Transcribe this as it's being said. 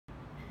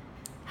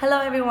Hello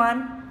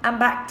everyone, I'm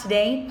back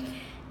today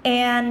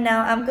and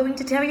now I'm going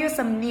to tell you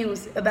some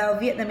news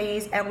about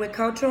Vietnamese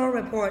agricultural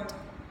report.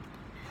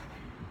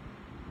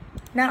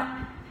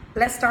 Now,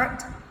 let's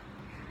start.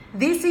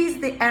 This is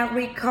the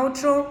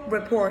agricultural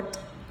report.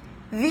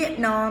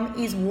 Vietnam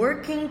is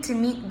working to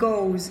meet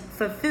goals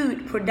for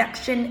food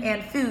production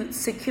and food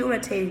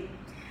security.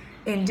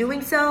 In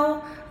doing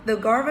so, the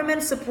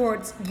government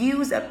supports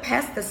use of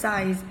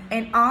pesticides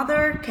and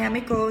other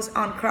chemicals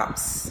on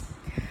crops.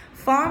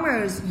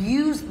 Farmers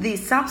use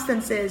these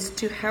substances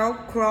to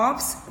help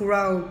crops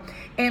grow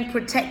and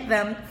protect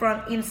them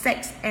from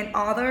insects and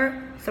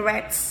other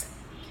threats.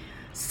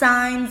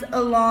 Signs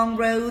along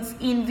roads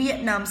in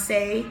Vietnam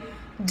say,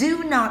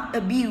 "Do not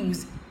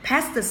abuse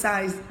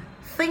pesticides,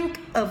 think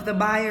of the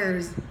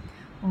buyers."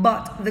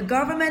 But the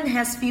government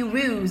has few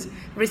rules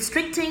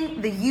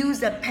restricting the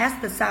use of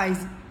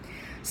pesticides.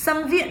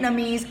 Some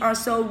Vietnamese are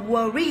so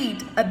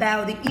worried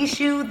about the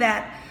issue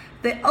that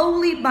they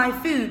only buy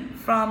food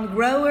from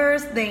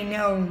growers they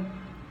know.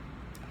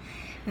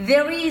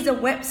 There is a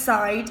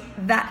website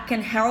that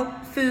can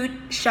help food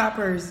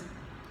shoppers.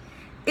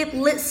 It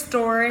lists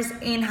stores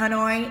in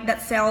Hanoi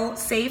that sell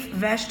safe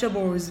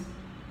vegetables.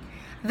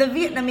 The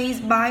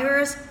Vietnamese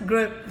buyers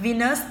group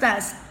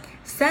Vinastas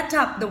set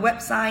up the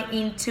website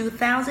in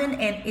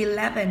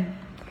 2011.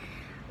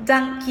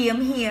 Dang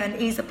Kiêm Hiền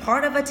is a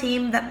part of a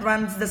team that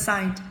runs the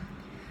site.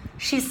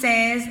 She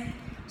says,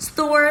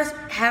 stores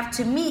have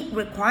to meet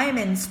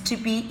requirements to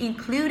be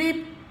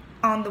included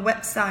on the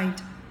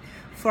website.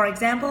 For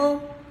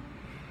example,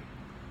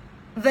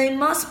 they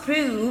must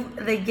prove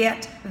they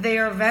get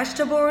their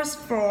vegetables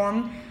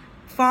from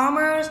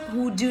farmers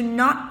who do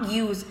not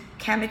use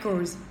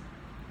chemicals.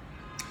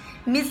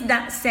 Ms.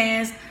 Dat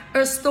says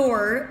a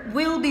store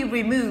will be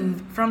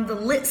removed from the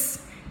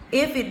list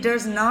if it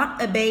does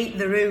not obey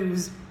the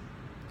rules.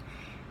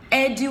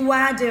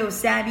 Eduardo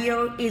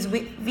Sabio is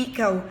with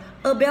Vico,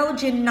 a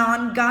Belgian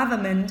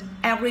non-government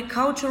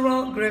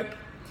agricultural group.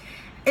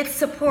 It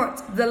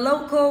supports the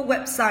local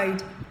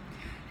website.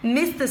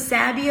 Mr.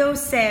 Sabio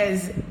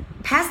says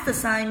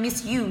pesticide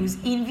misuse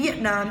in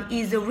Vietnam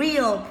is a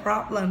real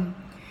problem.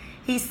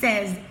 He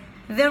says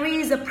there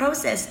is a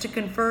process to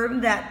confirm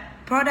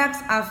that products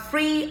are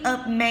free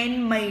of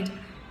man-made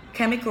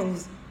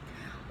chemicals.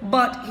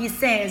 But he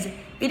says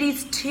it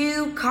is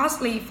too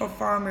costly for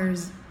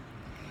farmers.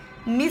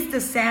 Mr.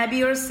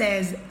 Sabio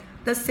says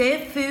the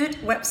Safe Food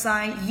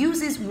website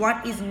uses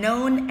what is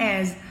known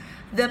as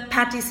the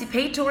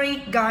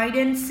Participatory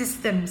Guidance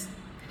Systems.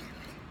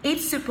 It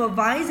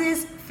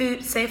supervises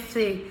food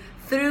safety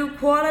through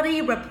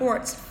quality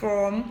reports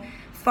from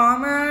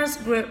farmers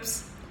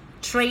groups,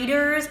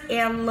 traders,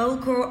 and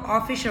local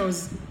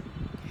officials.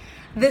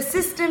 The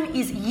system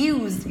is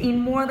used in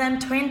more than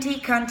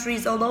 20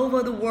 countries all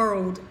over the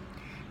world,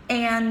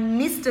 and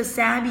Mr.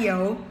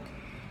 Sabio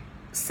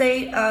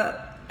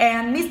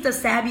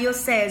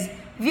says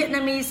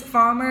Vietnamese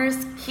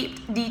farmers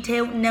keep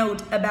detailed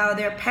note about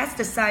their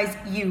pesticides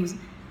use.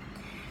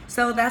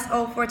 So that's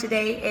all for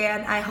today,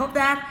 and I hope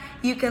that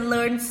you can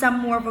learn some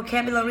more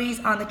vocabularies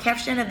on the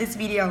caption of this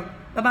video.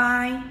 Bye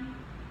bye!